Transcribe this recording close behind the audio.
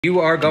You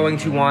are going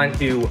to want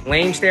to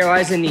flame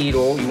sterilize the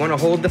needle. You want to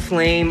hold the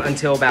flame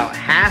until about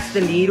half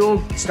the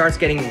needle starts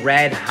getting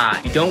red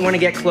hot. You don't want to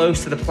get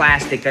close to the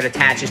plastic that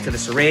attaches to the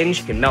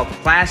syringe. You can melt the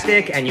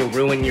plastic and you'll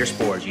ruin your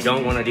spores. You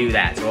don't want to do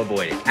that, so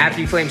avoid it. After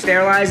you flame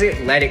sterilize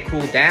it, let it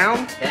cool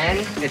down.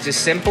 Then it's as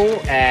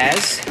simple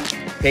as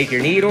take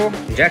your needle,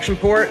 injection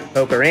port,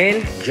 poke her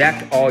in,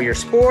 inject all your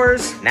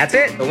spores, and that's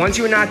it. But once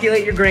you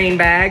inoculate your grain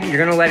bag,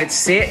 you're gonna let it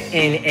sit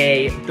in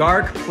a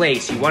dark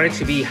place. You want it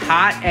to be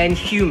hot and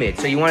humid.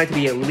 So you want it to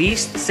be at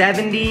least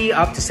 70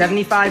 up to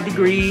 75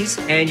 degrees,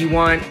 and you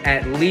want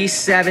at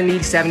least 70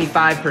 to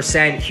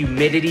 75%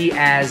 humidity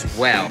as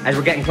well. As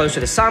we're getting closer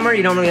to summer,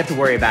 you don't really have to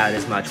worry about it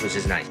as much, which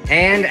is nice.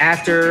 And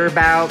after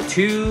about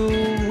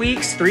 2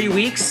 weeks, 3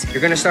 weeks,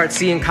 you're gonna start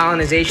seeing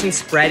colonization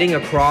spreading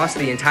across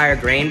the entire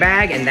grain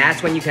bag, and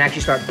that's when you can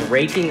actually start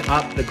breaking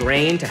up the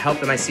grain to help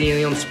the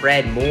mycelium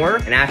spread more.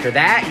 And after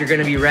that, you're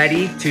gonna be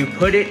ready to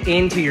put it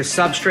into your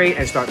substrate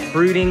and start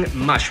fruiting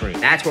mushroom.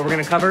 That's what we're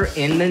gonna cover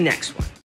in the next one.